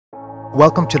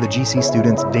Welcome to the GC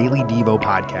Students Daily Devo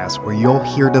podcast, where you'll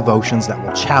hear devotions that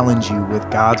will challenge you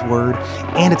with God's Word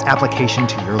and its application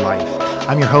to your life.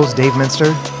 I'm your host, Dave Minster,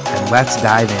 and let's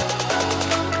dive in.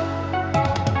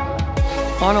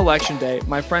 On Election Day,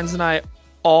 my friends and I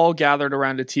all gathered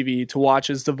around a TV to watch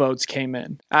as the votes came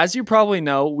in. As you probably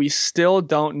know, we still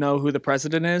don't know who the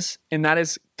president is, and that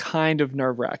is kind of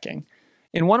nerve-wracking.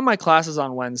 In one of my classes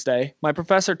on Wednesday, my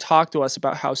professor talked to us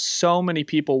about how so many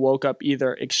people woke up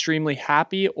either extremely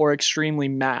happy or extremely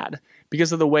mad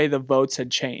because of the way the votes had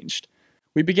changed.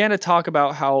 We began to talk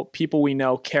about how people we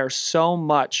know care so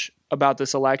much about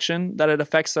this election that it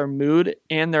affects their mood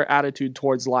and their attitude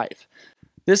towards life.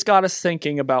 This got us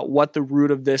thinking about what the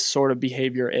root of this sort of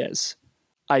behavior is: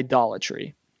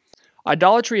 idolatry.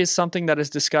 Idolatry is something that is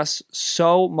discussed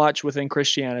so much within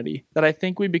Christianity that I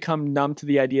think we become numb to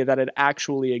the idea that it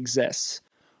actually exists.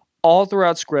 All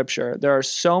throughout Scripture, there are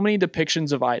so many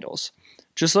depictions of idols.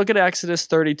 Just look at Exodus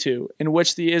 32, in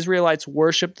which the Israelites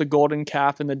worshiped the golden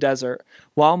calf in the desert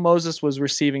while Moses was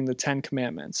receiving the Ten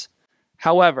Commandments.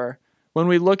 However, when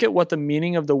we look at what the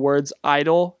meaning of the words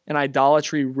idol and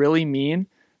idolatry really mean,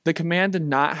 the command to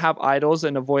not have idols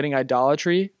and avoiding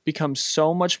idolatry becomes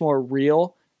so much more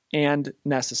real and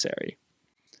necessary.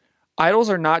 Idols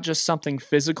are not just something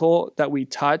physical that we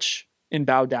touch and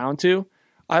bow down to.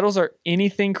 Idols are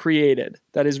anything created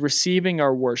that is receiving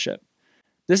our worship.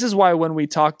 This is why when we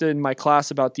talked in my class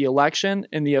about the election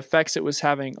and the effects it was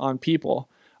having on people,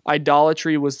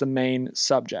 idolatry was the main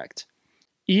subject.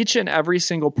 Each and every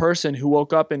single person who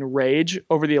woke up in rage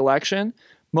over the election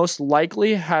most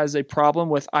likely has a problem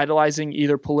with idolizing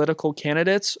either political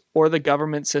candidates or the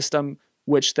government system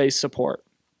which they support.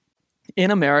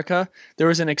 In America, there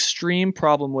is an extreme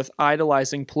problem with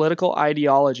idolizing political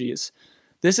ideologies.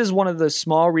 This is one of the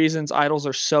small reasons idols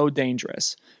are so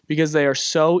dangerous, because they are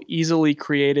so easily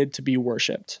created to be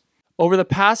worshipped. Over the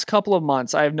past couple of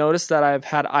months, I have noticed that I have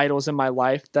had idols in my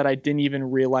life that I didn't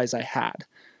even realize I had.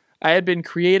 I had been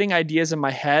creating ideas in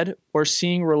my head or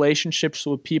seeing relationships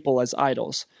with people as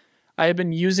idols. I had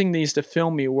been using these to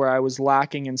fill me where I was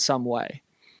lacking in some way.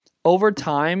 Over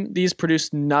time, these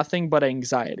produced nothing but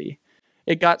anxiety.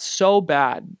 It got so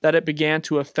bad that it began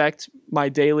to affect my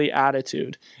daily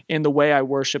attitude and the way I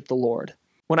worship the Lord.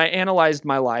 When I analyzed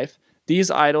my life, these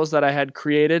idols that I had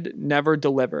created never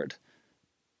delivered,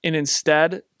 and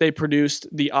instead, they produced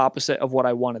the opposite of what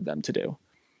I wanted them to do.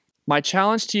 My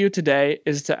challenge to you today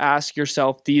is to ask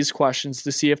yourself these questions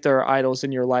to see if there are idols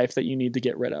in your life that you need to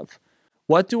get rid of.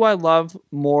 What do I love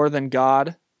more than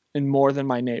God and more than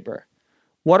my neighbor?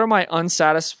 What are my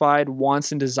unsatisfied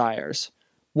wants and desires?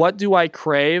 What do I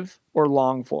crave or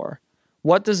long for?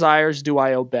 What desires do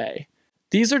I obey?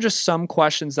 These are just some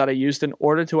questions that I used in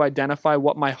order to identify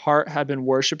what my heart had been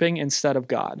worshiping instead of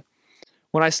God.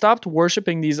 When I stopped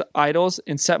worshiping these idols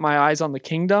and set my eyes on the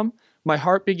kingdom, my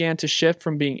heart began to shift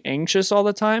from being anxious all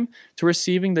the time to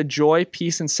receiving the joy,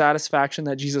 peace, and satisfaction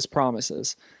that Jesus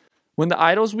promises. When the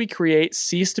idols we create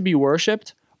cease to be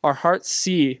worshipped, our hearts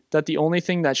see that the only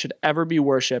thing that should ever be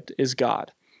worshipped is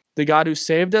God, the God who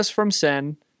saved us from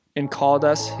sin and called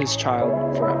us his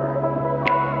child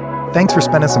forever. Thanks for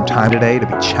spending some time today to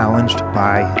be challenged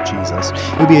by Jesus.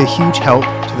 It would be a huge help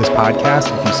to this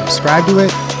podcast if you subscribe to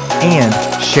it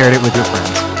and shared it with your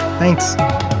friends.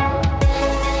 Thanks.